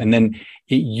ourselves. And then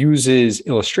it uses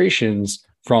illustrations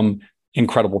from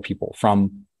incredible people,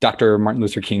 from Dr. Martin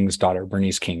Luther King's daughter,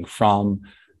 Bernice King, from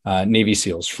Navy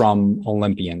SEALs, from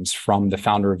Olympians, from the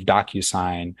founder of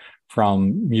DocuSign,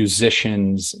 from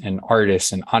musicians and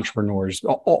artists and entrepreneurs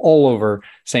all over,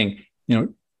 saying,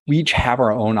 we each have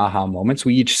our own aha moments.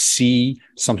 We each see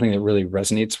something that really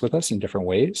resonates with us in different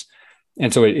ways.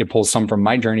 And so it pulls some from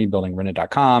my journey building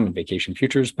Rented.com and Vacation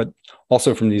Futures, but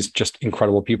also from these just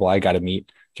incredible people I got to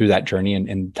meet through that journey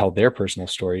and tell their personal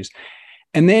stories.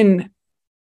 And then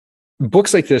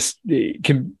books like this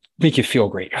can make you feel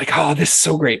great. You're like, oh, this is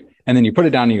so great. And then you put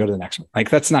it down and you go to the next one. Like,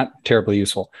 that's not terribly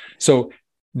useful. So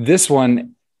this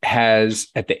one has,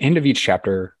 at the end of each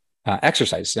chapter,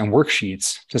 exercises and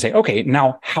worksheets to say, okay,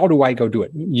 now how do I go do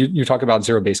it? You talk about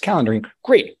zero-based calendaring.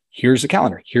 Great. Here's the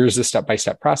calendar. Here's the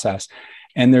step-by-step process.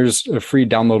 And there's a free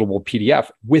downloadable PDF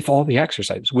with all the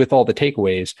exercises, with all the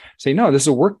takeaways. Say, no, this is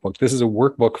a workbook. This is a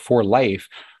workbook for life,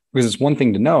 because it's one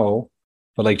thing to know,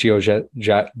 but like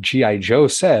G.I. Joe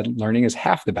said, learning is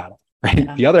half the battle, right?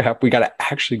 Yeah. The other half, we got to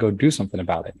actually go do something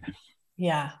about it.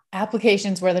 Yeah.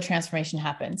 Applications where the transformation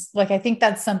happens. Like, I think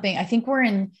that's something, I think we're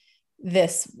in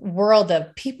this world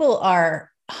of people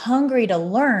are hungry to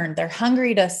learn. They're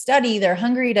hungry to study. They're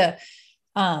hungry to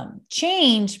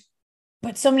change.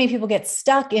 But so many people get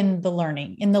stuck in the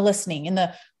learning, in the listening, in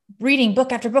the reading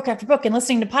book after book after book and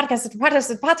listening to podcast after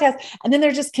podcast after podcast. And then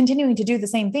they're just continuing to do the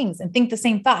same things and think the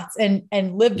same thoughts and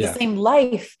live the same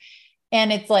life.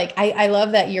 And it's like, I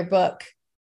love that your book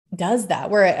does that,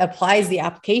 where it applies the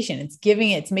application.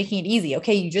 It's making it easy.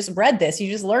 Okay. You just read this, you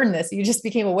just learned this, you just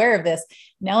became aware of this.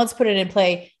 Now let's put it in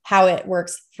play, how it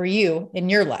works for you in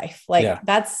your life. Like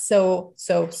that's so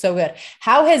good.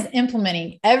 How has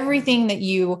implementing everything that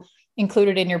you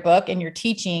included in your book and your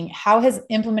teaching, how has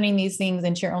implementing these things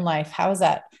into your own life, how has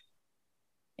that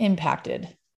impacted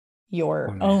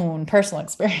your own personal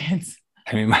experience?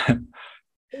 I mean,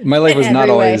 my life was not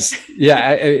always,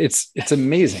 it's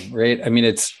amazing, right? I mean,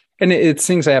 it's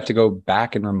things I have to go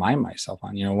back and remind myself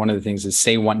on. One of the things is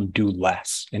say one and do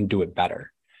less and do it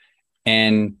better.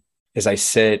 And as I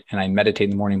sit and I meditate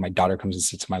in the morning, my daughter comes and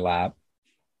sits in my lap,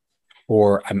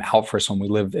 or I'm out for a swim. We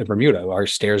live in Bermuda. Our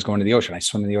stairs go into the ocean. I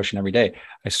swim in the ocean every day.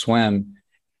 I swim,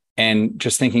 and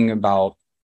just thinking about,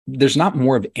 there's not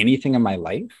more of anything in my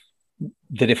life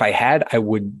that if I had, I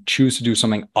would choose to do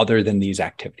something other than these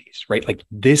activities, right? Like,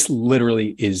 this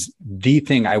literally is the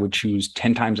thing I would choose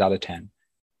 10 times out of 10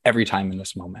 every time in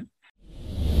this moment.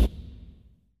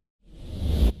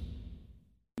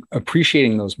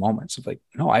 Appreciating those moments of like,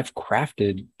 no, I've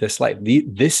crafted this life.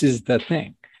 This is the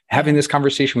thing. Having this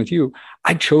conversation with you,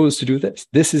 I chose to do this.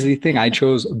 This is the thing I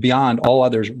chose beyond all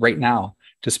others right now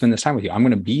to spend this time with you. I'm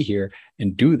going to be here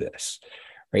and do this,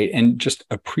 right? And just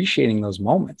appreciating those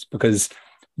moments, because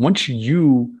once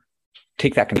you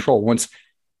take that control, once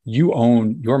you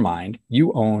own your mind,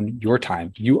 you own your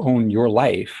time, you own your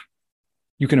life.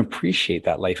 You can appreciate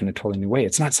that life in a totally new way.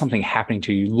 It's not something happening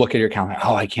to you. You look at your calendar.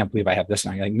 Oh, I can't believe I have this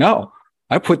now. You're like, no,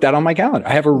 I put that on my calendar.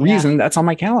 I have a reason that's on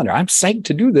my calendar. I'm psyched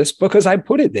to do this because I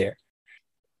put it there.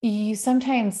 You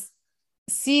sometimes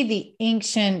see the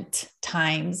ancient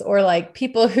times, or like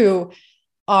people who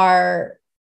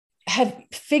have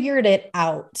figured it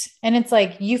out. And it's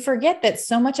like, you forget that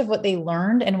so much of what they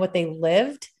learned and what they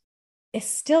lived is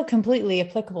still completely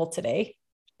applicable today.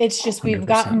 It's just, 100%. We've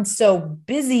gotten so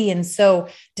busy and so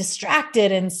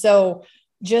distracted and so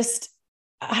just,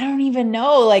 I don't even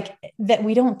know, like that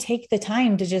we don't take the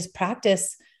time to just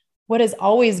practice what has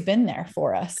always been there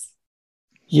for us.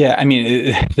 Yeah. I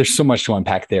mean, there's so much to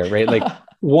unpack there, right? Like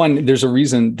one, there's a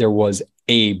reason there was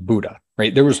a Buddha,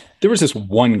 right? There was this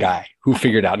one guy who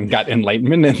figured out and got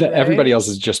enlightenment, and everybody else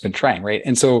has just been trying, right?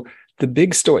 And so the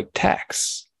big Stoic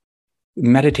texts,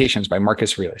 Meditations by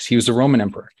Marcus Aurelius, he was the Roman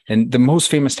emperor. And the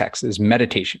most famous text is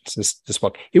Meditations, this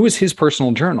book. It was his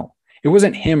personal journal. It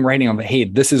wasn't him writing on, hey,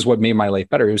 this is what made my life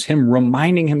better. It was him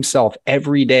reminding himself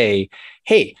every day,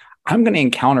 hey, I'm going to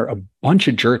encounter a bunch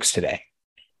of jerks today.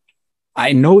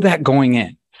 I know that going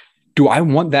in. Do I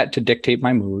want that to dictate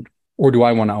my mood, or do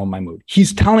I want to own my mood?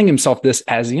 He's telling himself this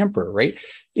as the emperor, right?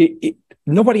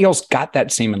 Nobody else got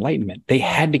that same enlightenment. They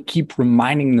had to keep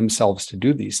reminding themselves to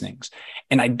do these things.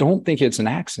 And I don't think it's an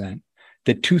accident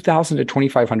that 2,000 to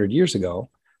 2,500 years ago,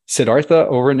 Siddhartha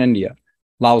over in India,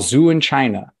 Lao Tzu in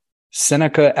China,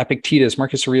 Seneca, Epictetus,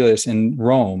 Marcus Aurelius in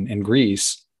Rome and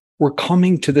Greece were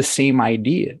coming to the same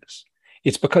ideas.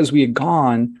 It's because we had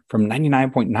gone from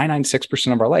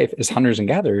 99.996% of our life as hunters and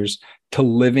gatherers to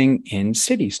living in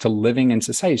cities, to living in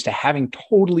societies, to having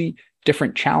totally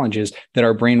different challenges that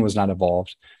our brain was not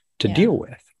evolved to deal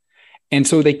with. And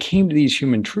so they came to these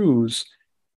human truths,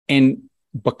 and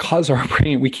because our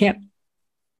brain, we can't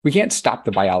stop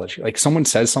the biology. Like someone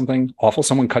says something awful,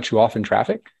 someone cuts you off in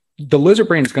traffic, the lizard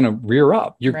brain is going to rear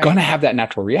up. You're going to have that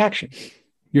natural reaction.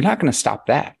 You're not going to stop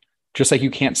that. Just like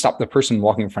you can't stop the person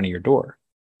walking in front of your door.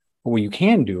 But what you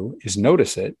can do is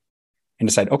notice it and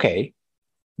decide, okay,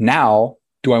 now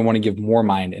do I want to give more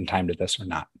mind and time to this or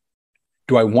not?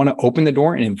 Do I want to open the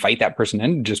door and invite that person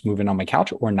in to just move in on my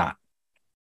couch or not?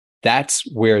 That's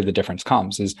where the difference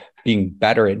comes, is being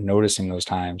better at noticing those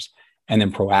times and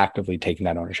then proactively taking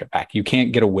that ownership back. You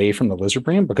can't get away from the lizard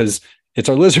brain because it's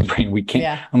our lizard brain. We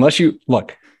can't, unless you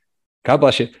look, God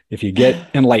bless you, if you get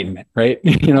enlightenment, right?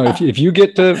 If you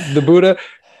get to the Buddha,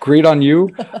 great on you.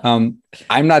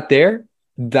 I'm not there.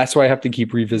 That's why I have to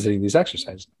keep revisiting these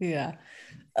exercises. Yeah.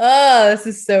 Oh, this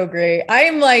is so great.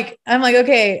 I'm like,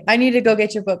 okay, I need to go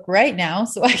get your book right now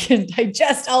so I can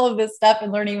digest all of this stuff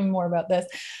and learn even more about this.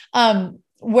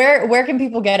 Where can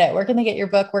people get it? Where can they get your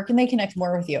book? Where can they connect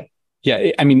more with you?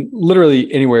 Yeah. I mean,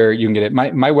 literally anywhere you can get it.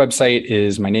 My website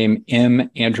is my name,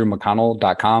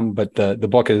 andrewmcconnell.com, but the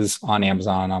book is on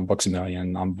Amazon, on Books A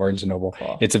Million, on Barnes & Noble.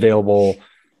 Cool. It's available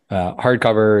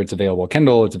hardcover, it's available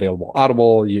Kindle, it's available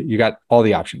Audible. You got all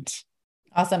the options.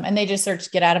 Awesome. And they just search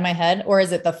Get Out of My Head, or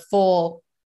is it the full?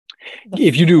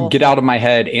 If you do Get Out of My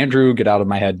Head, Andrew, Get Out of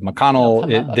My Head,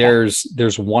 McConnell,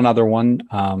 there's one other one,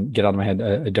 Get Out of My Head,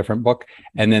 a different book.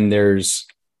 And then there's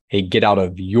a Get Out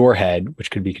of Your Head,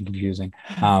 which could be confusing.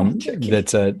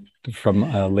 That's from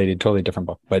a lady, totally different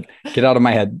book. But Get Out of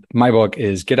My Head, my book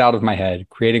is Get Out of My Head,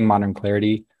 Creating Modern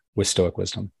Clarity with Stoic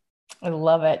Wisdom. I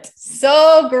love it.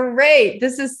 So great.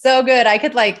 This is so good. I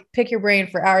could pick your brain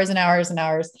for hours and hours and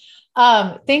hours.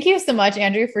 Thank you so much,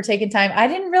 Andrew, for taking time. I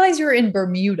didn't realize you were in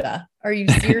Bermuda. Are you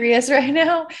serious right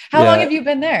now? How long have you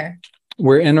been there?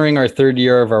 We're entering our third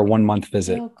year of our 1 month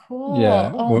visit. Oh, cool.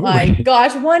 Yeah. Oh my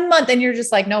gosh. 1 month. And you're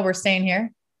just like, no, we're staying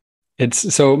here.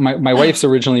 It's so my wife's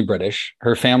originally British.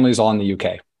 Her family's all in the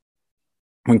UK.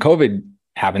 When COVID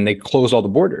happened, they closed all the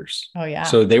borders. Oh yeah.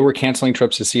 So they were canceling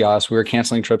trips to see us. We were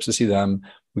canceling trips to see them.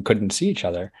 We couldn't see each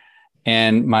other.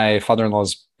 And my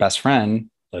father-in-law's best friend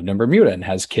lived in Bermuda and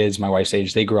has kids my wife's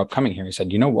age. They grew up coming here. He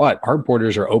said, you know what? Our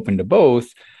borders are open to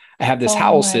both. I have this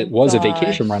house. It was a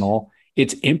vacation rental.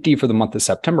 It's empty for the month of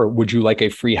September. Would you like a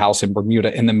free house in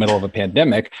Bermuda in the middle of a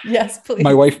pandemic? Yes, please.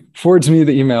 My wife forwards me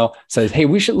the email, says, hey,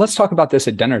 let's talk about this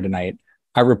at dinner tonight.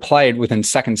 I replied within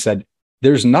seconds, said,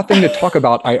 there's nothing to talk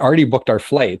about. I already booked our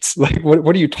flights. Like,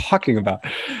 what are you talking about?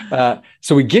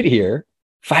 So we get here,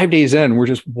 5 days in, we're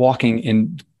just walking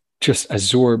in just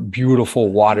azure,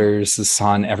 beautiful waters, the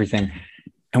sun, everything.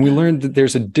 And we learned that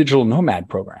there's a digital nomad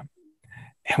program.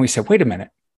 And we said, wait a minute,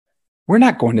 we're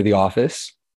not going to the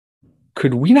office.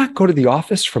 Could we not go to the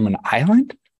office from an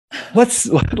island? Let's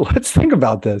think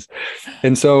about this.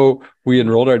 And so we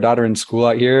enrolled our daughter in school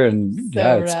out here, and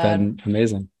it's been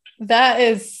amazing. That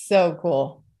is so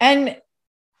cool. And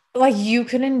like, you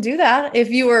couldn't do that if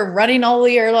you were running all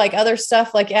your like other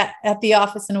stuff, like at the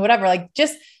office and whatever, like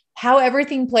just how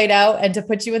everything played out and to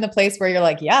put you in the place where you're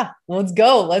like, yeah, let's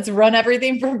go. Let's run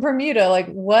everything from Bermuda. Like,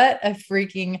 what a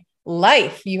freaking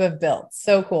life you have built.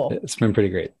 So cool. It's been pretty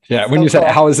great. Yeah. So When you said,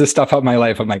 cool. how is this stuff helped my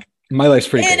life? I'm like, my life's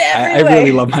pretty In great. I every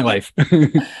really way. love my life.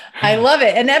 I love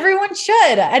it. And everyone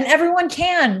should, and everyone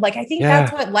can. Like, I think Yeah.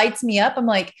 that's what lights me up. I'm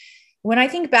like, when I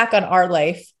think back on our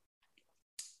life,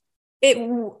 it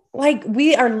like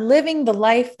we are living the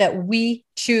life that we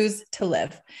choose to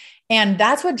live. And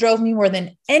that's what drove me more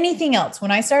than anything else.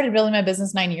 When I started building my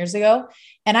business 9 years ago,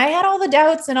 and I had all the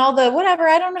doubts and all the whatever,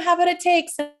 I don't have what it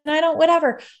takes. And I don't,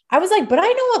 whatever. I was like, but I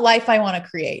know what life I want to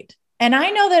create. And I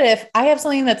know that if I have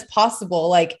something that's possible,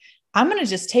 like I'm going to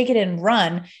just take it and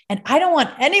run. And I don't want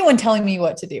anyone telling me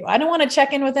what to do. I don't want to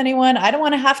check in with anyone. I don't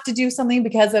want to have to do something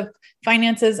because of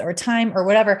finances or time or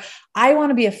whatever. I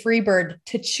want to be a free bird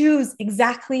to choose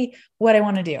exactly what I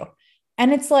want to do.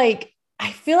 And it's like,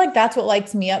 I feel like that's what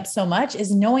lights me up so much,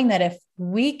 is knowing that if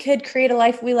we could create a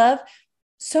life we love,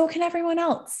 so can everyone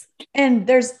else. And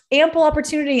there's ample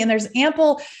opportunity and there's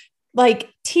ample like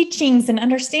teachings and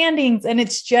understandings. And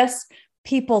it's just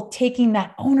people taking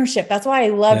that ownership. That's why I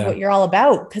love what you're all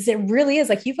about. Cause it really is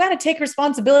like, you've got to take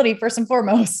responsibility first and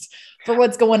foremost for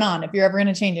what's going on if you're ever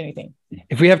going to change anything.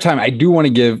 If we have time, I do want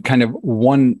to give kind of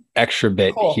one extra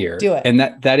bit here. Do it. And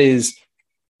that is,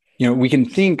 you know, we can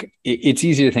think it's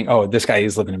easy to think, oh, this guy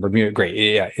is living in Bermuda. Great.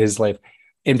 Yeah. His life.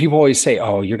 And people always say,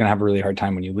 oh, you're going to have a really hard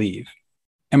time when you leave.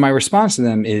 And my response to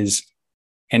them is,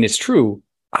 and it's true,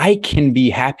 I can be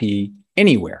happy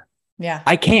anywhere. Yeah.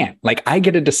 I can't. Like, I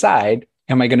get to decide,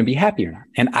 am I going to be happy or not?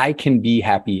 And I can be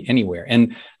happy anywhere.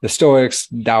 And the Stoics,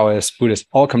 Taoists, Buddhists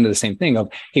all come to the same thing of,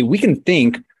 hey, we can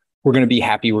think we're going to be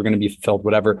happy, we're going to be fulfilled,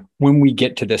 whatever, when we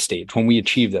get to this stage, when we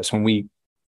achieve this, when we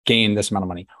gain this amount of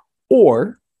money.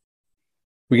 Or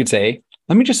we could say,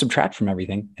 let me just subtract from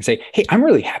everything and say, hey, I'm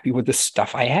really happy with the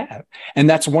stuff I have. And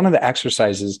that's one of the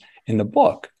exercises in the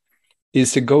book,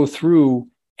 is to go through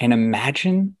and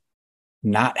imagine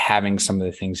not having some of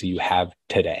the things that you have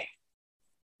today,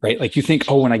 right? Like you think,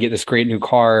 oh, when I get this great new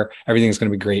car, everything's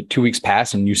going to be great. 2 weeks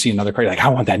pass and you see another car, you're like, I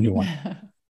want that new one.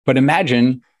 But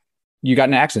imagine you got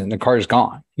in an accident, the car is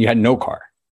gone. You had no car.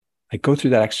 Like, go through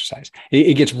that exercise.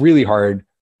 It gets really hard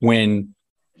when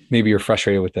maybe you're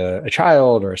frustrated with a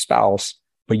child or a spouse,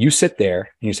 but you sit there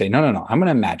and you say, no, I'm going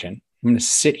to imagine. I'm going to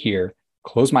sit here,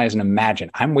 close my eyes and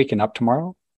imagine I'm waking up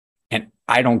tomorrow and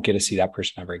I don't get to see that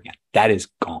person ever again. That is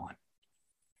gone.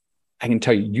 I can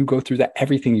tell you, you go through that,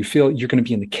 everything you feel, you're going to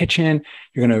be in the kitchen.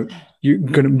 You're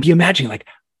going to be imagining like,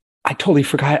 I totally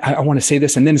forgot. I want to say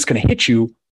this. And then it's going to hit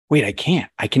you. Wait, I can't.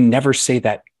 I can never say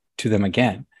that to them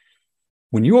again.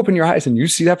 When you open your eyes and you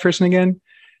see that person again,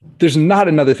 there's not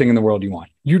another thing in the world you want.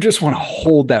 You just want to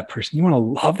hold that person. You want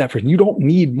to love that person. You don't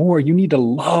need more. You need to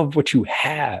love what you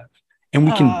have. And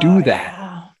we can do that.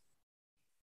 Yeah.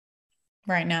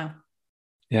 Right now.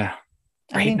 Yeah.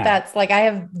 I think that's like, I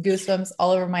have goosebumps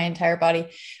all over my entire body.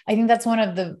 I think that's one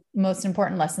of the most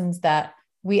important lessons that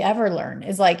we ever learn,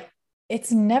 is like,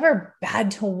 it's never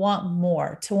bad to want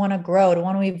more, to want to grow, to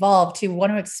want to evolve, to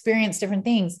want to experience different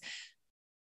things.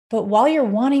 But while you're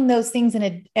wanting those things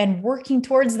and working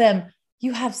towards them,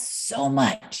 you have so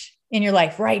much in your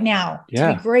life right now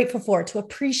to be grateful for, to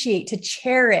appreciate, to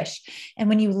cherish. And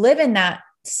when you live in that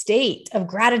state of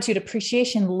gratitude,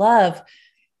 appreciation, love,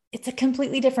 it's a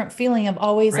completely different feeling of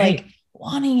always like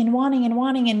wanting and wanting and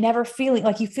wanting and never feeling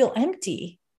like you feel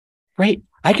empty. Right.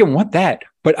 I can want that,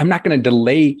 but I'm not going to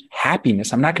delay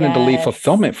happiness. I'm not going to delay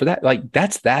fulfillment for that. Like,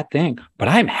 that's that thing, but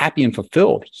I'm happy and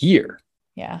fulfilled here.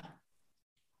 Yeah.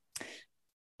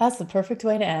 That's the perfect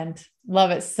way to end.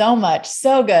 Love it so much.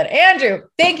 So good. Andrew,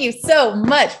 thank you so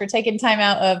much for taking time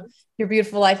out of your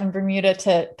beautiful life in Bermuda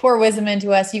to pour wisdom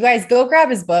into us. You guys go grab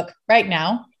his book right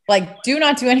now. Like, do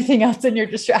not do anything else in your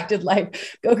distracted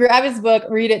life. Go grab his book,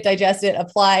 read it, digest it,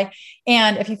 apply.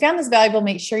 And if you found this valuable,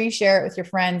 make sure you share it with your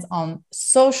friends on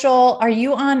social. Are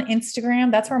you on Instagram?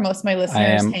 That's where most of my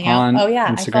listeners hang out. Oh yeah.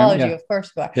 Instagram, I followed you. Of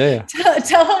course you are. Yeah.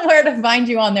 Tell them where to find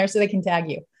you on there so they can tag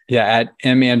you. Yeah. At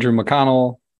Andrew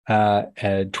McConnell.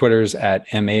 Twitter's at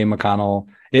MA McConnell.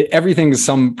 Everything's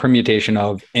some permutation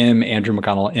of Andrew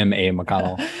McConnell, MA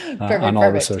McConnell on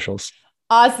all the socials.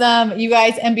 Awesome. You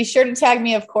guys, and be sure to tag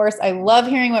me, of course. I love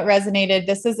hearing what resonated.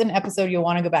 This is an episode you'll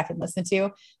want to go back and listen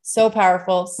to. So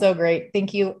powerful. So great.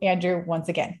 Thank you, Andrew, once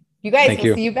again. You guys,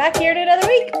 we'll see you back here in another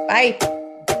week. Bye.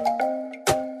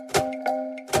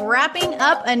 wrapping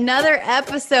up another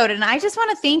episode, and I just want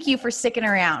to thank you for sticking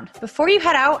around. Before you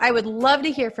head out, I would love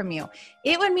to hear from you.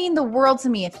 It would mean the world to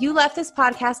me if you left this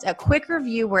podcast a quick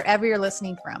review wherever you're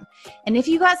listening from. And if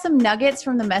you got some nuggets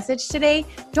from the message today,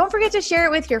 don't forget to share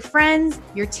it with your friends,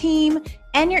 your team,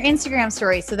 and your Instagram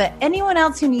story so that anyone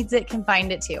else who needs it can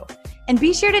find it too. And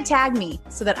be sure to tag me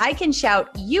so that I can shout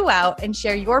you out and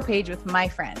share your page with my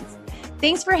friends.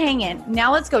 Thanks for hanging.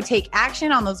 Now let's go take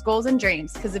action on those goals and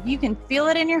dreams, because if you can feel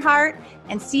it in your heart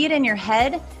and see it in your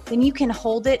head, then you can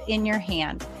hold it in your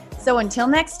hand. So until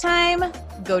next time,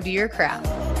 go do your crap.